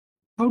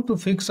How to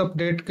fix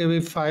update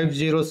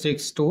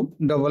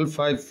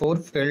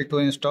KB5062554 failed to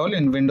install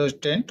in Windows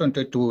 10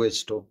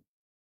 22H2.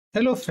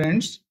 Hello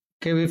friends,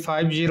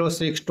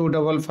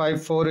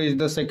 KB5062554 is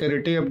the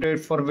security update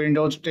for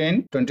Windows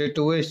 10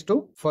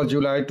 22H2 for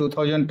July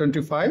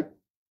 2025.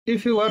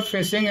 If you are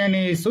facing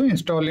any issue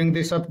installing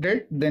this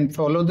update, then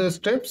follow the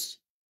steps.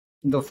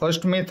 The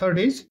first method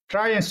is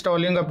try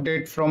installing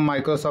update from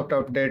Microsoft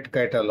Update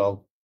Catalog.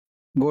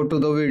 Go to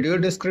the video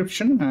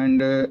description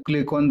and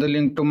click on the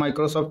link to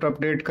Microsoft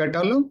Update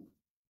Catalog.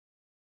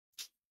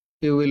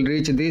 You will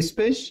reach this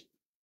page.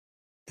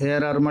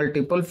 Here are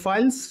multiple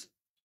files.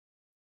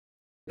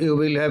 You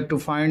will have to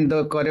find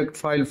the correct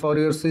file for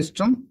your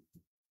system.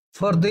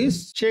 For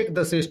this, check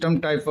the system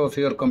type of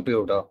your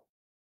computer.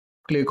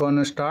 Click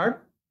on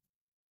Start.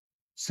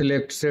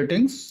 Select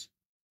Settings.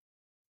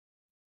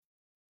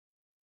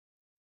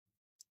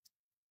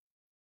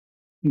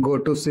 Go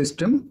to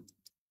System.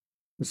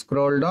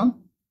 Scroll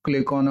down,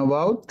 click on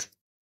About.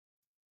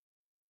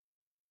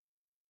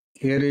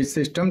 Here is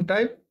system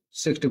type,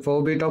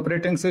 64-bit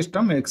operating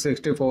system,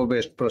 x64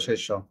 based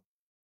processor.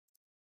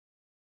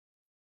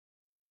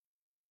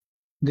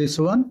 This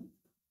one,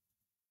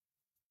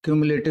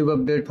 cumulative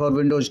update for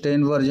Windows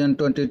 10 version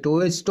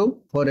 22H2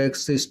 for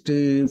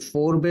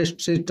x64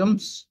 based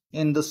systems.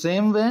 In the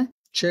same way,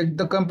 check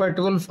the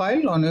compatible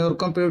file on your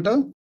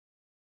computer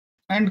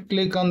and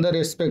click on the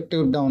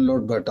respective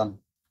download button.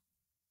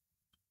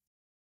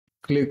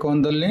 Click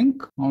on the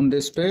link on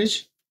this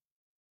page.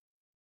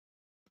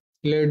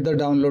 Let the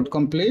download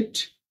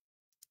complete.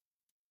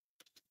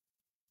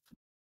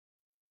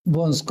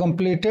 Once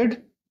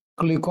completed,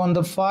 click on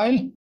the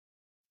file.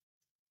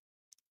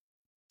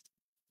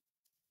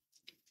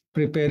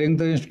 Preparing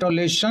the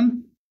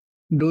installation.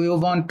 Do you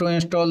want to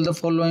install the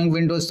following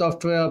Windows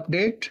software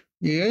update?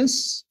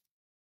 Yes.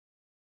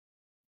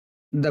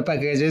 The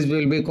packages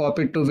will be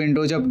copied to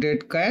Windows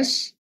Update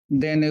cache.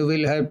 Then you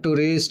will have to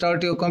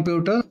restart your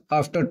computer.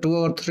 After 2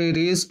 or 3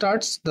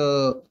 restarts,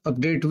 the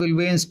update will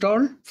be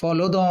installed.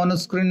 Follow the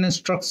on-screen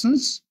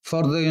instructions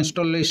for the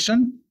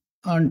installation.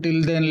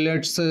 Until then,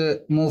 let's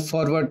move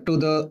forward to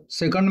the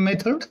second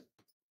method.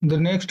 The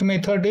next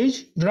method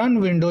is Run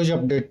Windows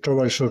Update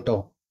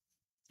Troubleshooter.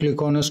 Click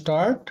on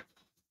Start.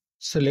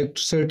 Select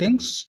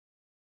Settings.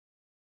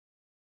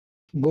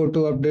 Go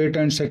to Update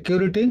and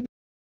Security.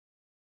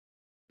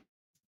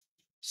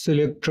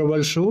 Select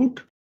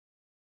Troubleshoot.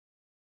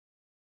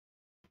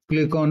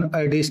 Click on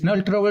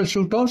Additional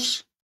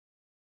Troubleshooters.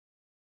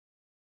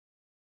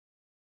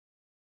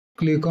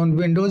 Click on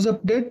Windows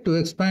Update to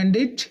expand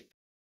it.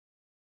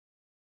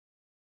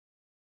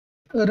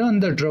 Run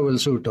the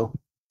troubleshooter.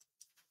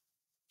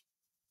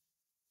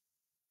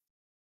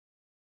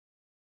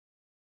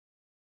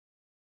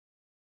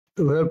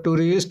 You have to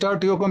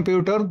restart your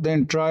computer,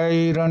 then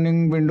try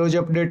running Windows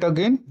Update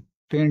again.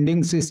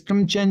 Pending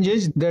system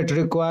changes that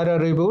require a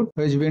reboot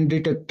has been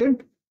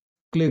detected.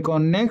 Click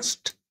on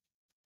Next.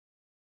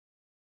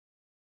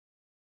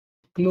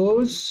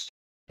 Close.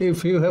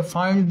 If you have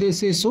found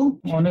this issue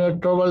on your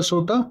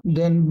troubleshooter,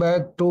 then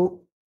back to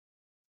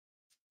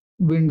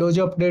Windows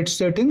Update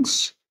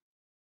settings.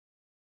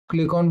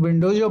 Click on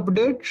Windows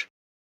Update.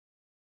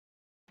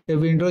 A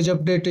Windows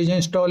Update is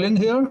installing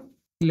here.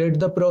 Let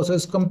the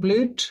process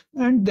complete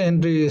and then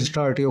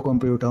restart your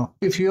computer.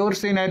 If your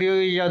scenario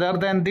is other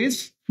than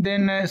this,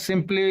 then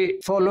simply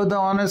follow the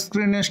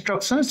on-screen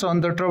instructions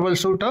on the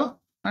troubleshooter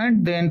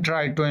and then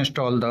try to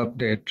install the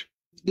update.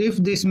 If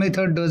this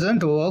method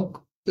doesn't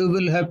work, you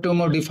will have to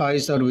modify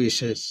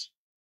services.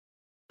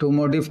 To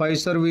modify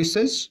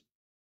services,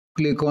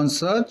 click on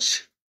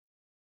Search,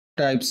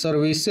 type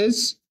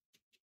Services,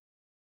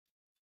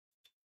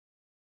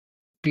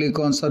 click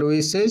on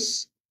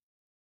Services,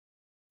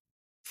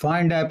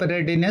 find App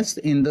Readiness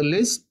in the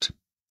list.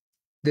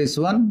 This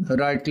one,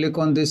 right click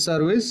on this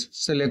service,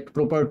 select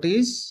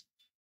Properties.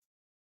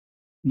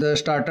 The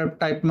startup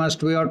type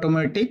must be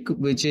automatic,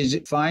 which is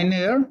fine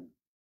here.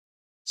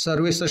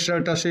 Service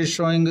status is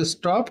showing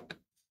stopped,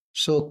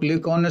 so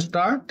click on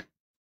Start.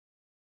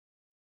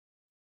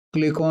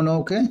 Click on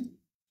OK.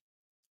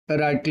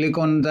 Right click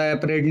on the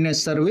App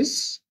Readiness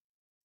service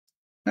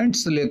and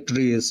select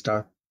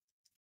Restart.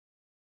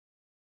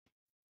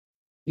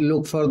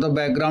 Look for the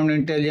background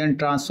intelligent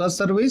transfer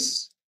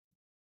service.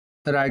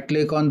 Right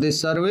click on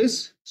this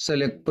service,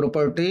 select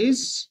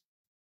Properties,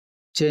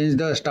 change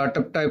the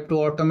startup type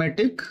to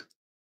automatic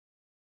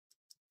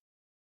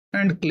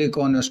and click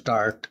on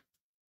Start.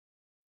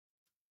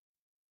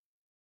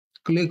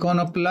 Click on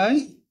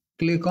Apply,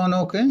 click on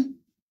OK.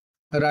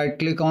 Right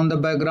click on the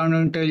background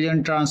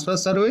intelligent transfer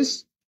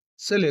service,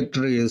 select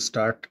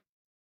Restart.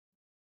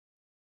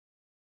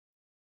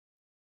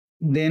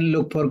 Then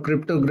look for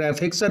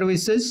cryptographic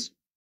services.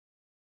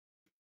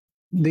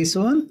 This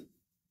one,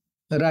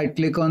 right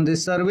click on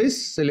this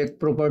service, select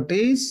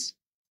Properties.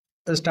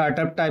 The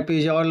startup type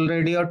is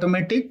already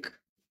automatic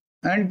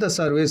and the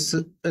service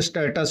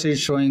status is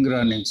showing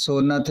running. So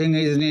nothing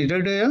is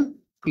needed here.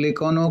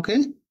 Click on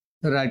OK.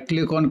 Right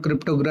click on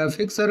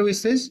cryptographic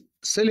services,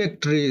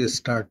 select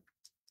Restart.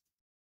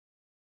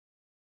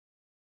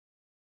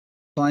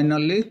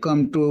 Finally,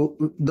 come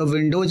to the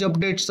Windows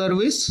Update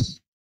service.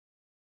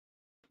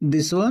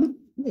 This one,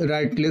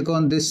 right click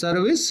on this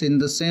service in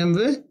the same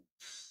way.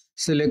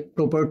 Select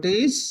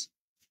Properties.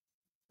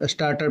 The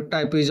startup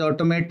type is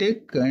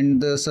automatic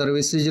and the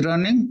service is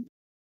running.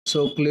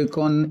 So click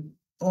on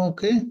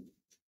OK.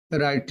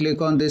 Right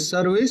click on this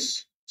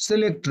service.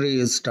 Select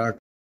Restart.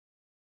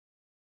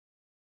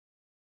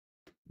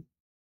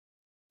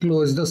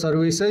 Close the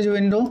services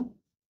window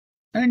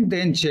and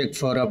then check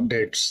for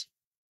updates.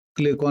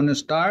 Click on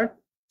Start.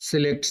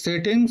 Select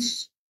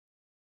Settings.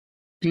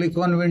 Click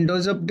on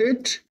Windows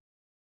Update.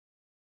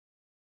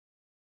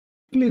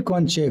 Click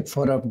on Check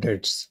for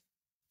updates.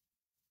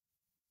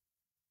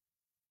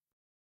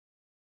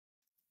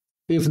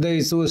 If the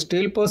issue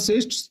still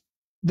persists,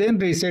 then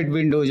reset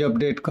Windows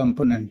Update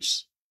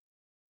components.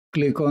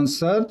 Click on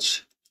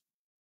Search.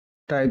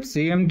 Type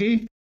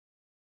CMD.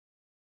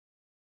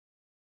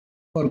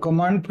 For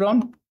command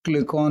prompt,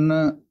 click on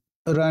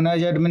Run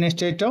as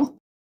Administrator.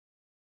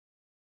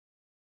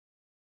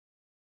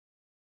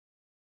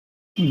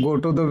 Go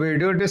to the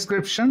video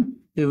description.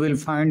 You will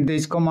find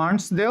these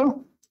commands there.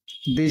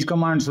 These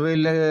commands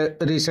will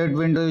reset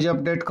Windows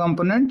Update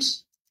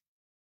components.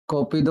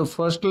 Copy the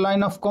first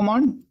line of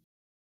command.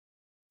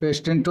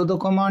 Paste into the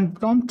command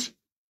prompt.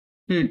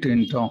 Hit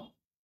enter.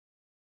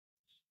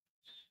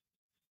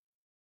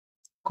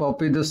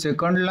 Copy the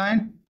second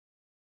line.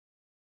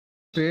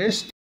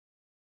 Paste.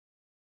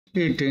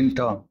 Hit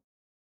enter.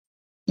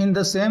 In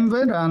the same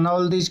way, run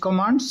all these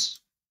commands.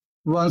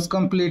 Once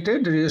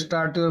completed,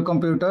 restart your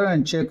computer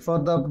and check for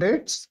the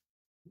updates.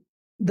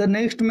 The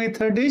next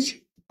method is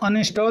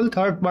uninstall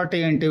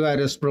third-party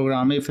antivirus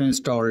program if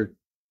installed.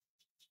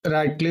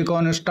 Right-click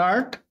on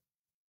Start.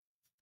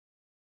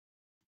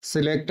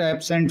 Select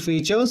Apps and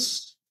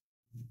Features.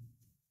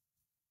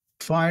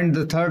 Find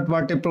the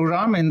third-party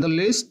program in the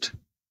list.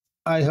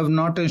 I have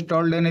not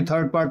installed any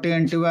third-party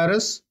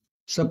antivirus.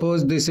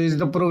 Suppose this is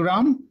the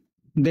program.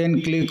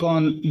 Then click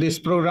on this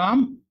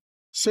program.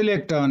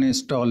 Select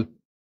Uninstall.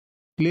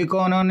 Click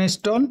on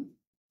Uninstall.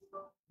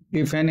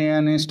 If any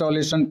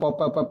uninstallation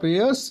pop-up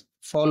appears,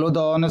 follow the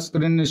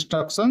on-screen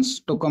instructions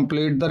to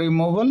complete the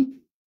removal.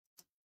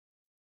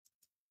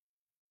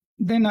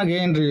 Then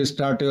again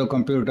restart your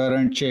computer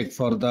and check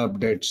for the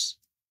updates.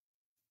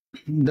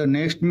 The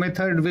next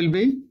method will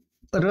be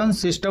Run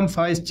System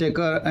Files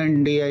Checker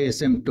and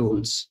DISM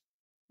Tools.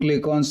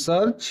 Click on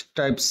Search,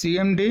 type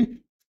CMD.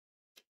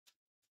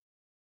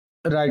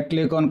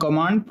 Right-click on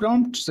Command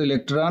Prompt,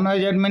 select Run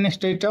as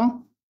Administrator.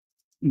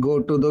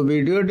 Go to the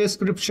video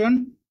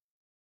description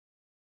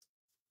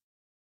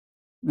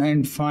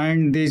and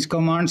find these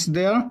commands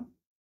there.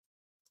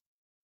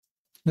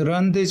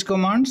 Run these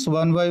commands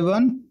one by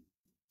one.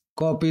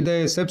 Copy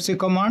the SFC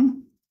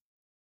command.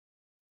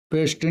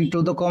 Paste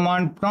into the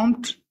command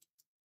prompt.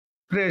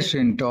 Press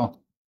enter.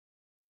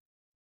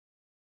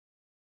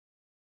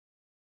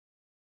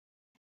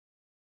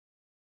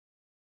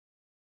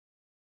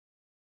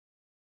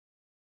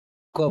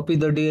 Copy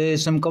the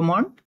dism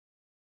command.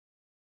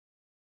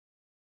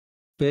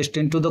 Paste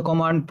into the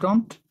command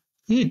prompt.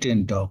 Hit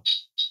enter.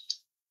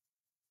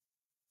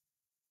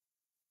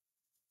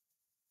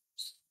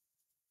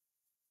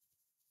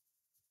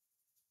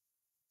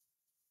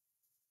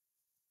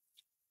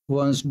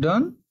 Once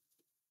done,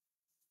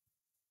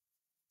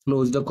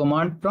 close the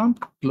command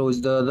prompt,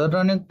 close the other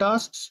running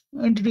tasks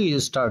and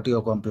restart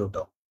your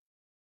computer.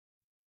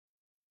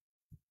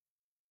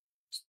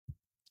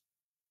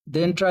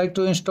 Then try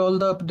to install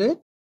the update.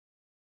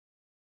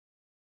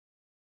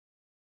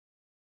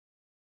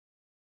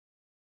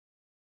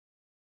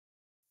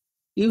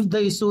 If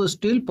the issue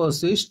still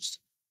persists,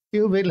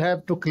 you will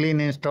have to clean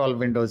install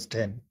Windows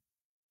 10.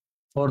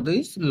 For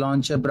this,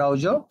 launch a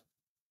browser.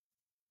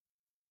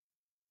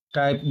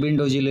 Type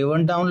Windows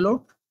 11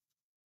 download.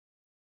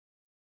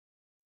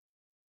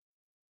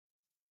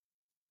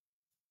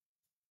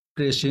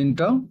 Press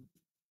enter.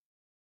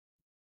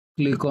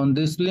 Click on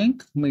this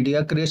link,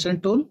 Media Creation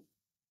Tool.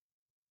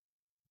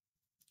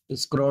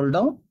 Scroll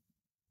down.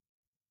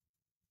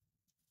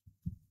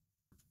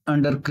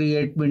 Under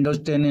Create Windows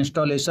 10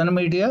 Installation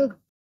Media,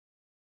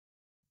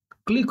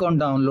 click on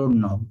Download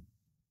Now.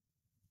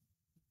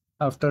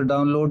 After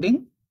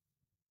downloading,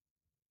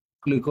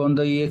 click on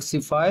the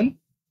exe file.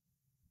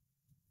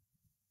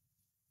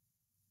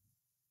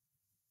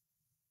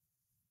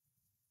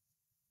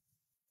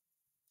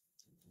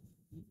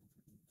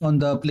 On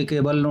the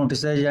applicable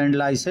notices and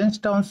license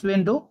terms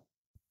window,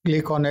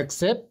 click on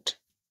Accept.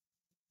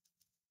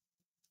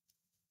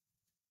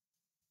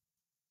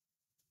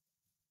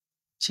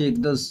 Check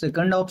the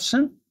second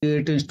option,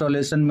 Create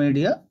Installation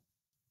Media,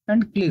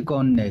 and click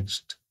on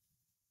Next.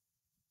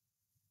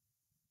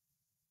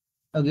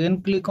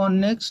 Again click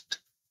on Next.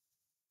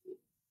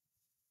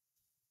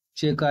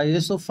 Check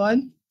ISO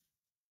file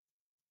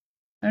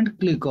and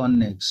click on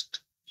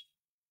Next.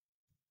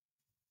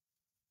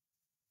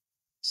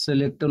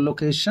 Select a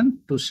location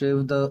to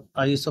save the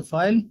ISO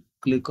file.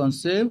 Click on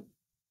Save.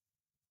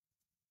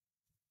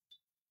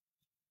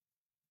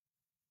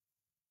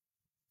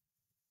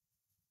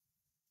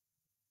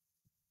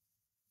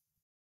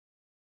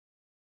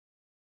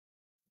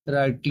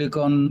 Right click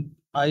on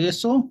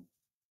ISO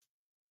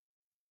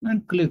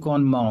and click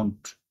on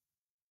Mount.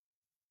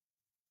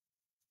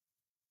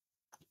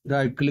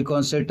 Right click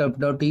on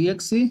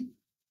setup.exe,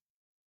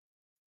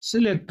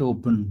 select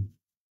Open.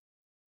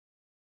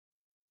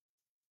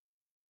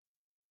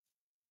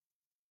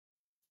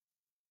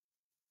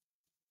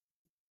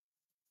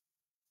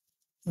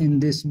 In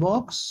this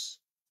box,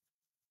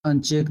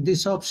 uncheck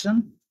this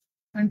option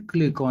and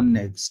click on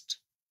Next.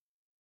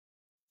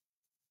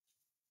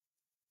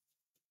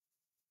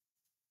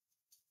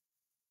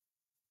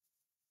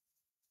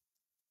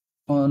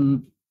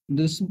 On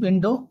this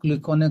window,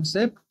 click on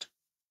Accept.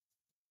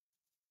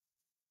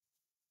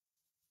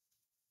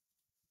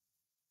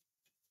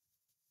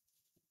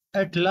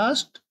 At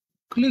last,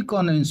 click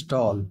on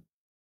Install.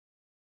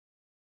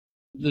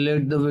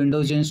 Let the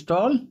Windows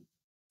install.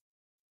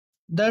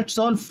 That's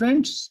all,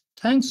 friends.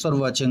 Thanks for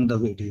watching the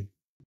video.